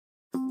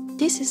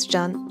This is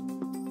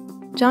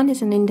John. John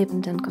is an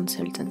independent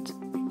consultant.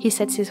 He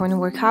sets his own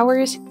work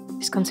hours,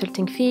 his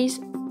consulting fees,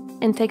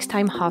 and takes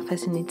time off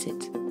as he needs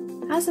it.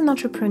 As an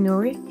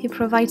entrepreneur, he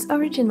provides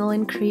original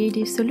and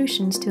creative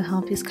solutions to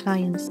help his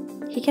clients.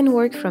 He can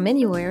work from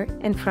anywhere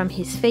and from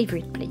his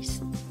favorite place,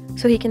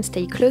 so he can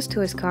stay close to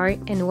his car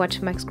and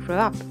watch Max grow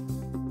up.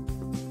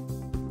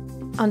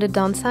 On the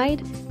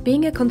downside,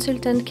 being a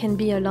consultant can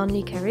be a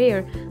lonely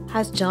career,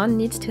 as John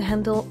needs to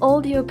handle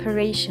all the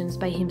operations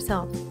by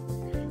himself.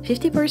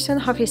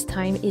 50% of his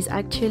time is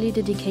actually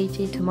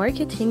dedicated to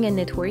marketing and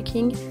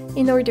networking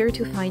in order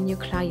to find new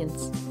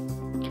clients.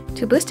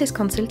 To boost his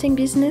consulting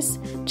business,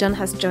 John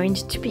has joined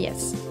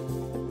 2PS.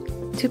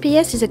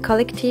 2PS is a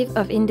collective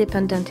of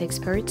independent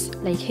experts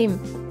like him.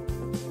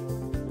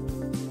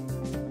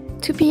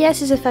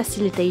 2PS is a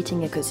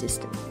facilitating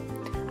ecosystem.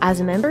 As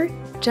a member,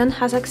 John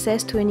has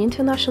access to an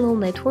international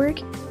network,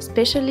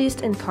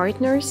 specialists and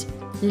partners,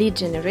 lead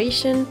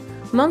generation,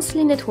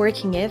 monthly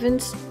networking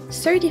events,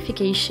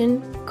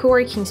 certification,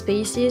 co-working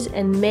spaces,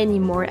 and many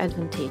more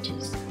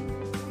advantages.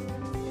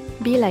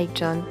 Be like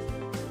John.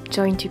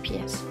 Join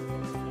 2PS.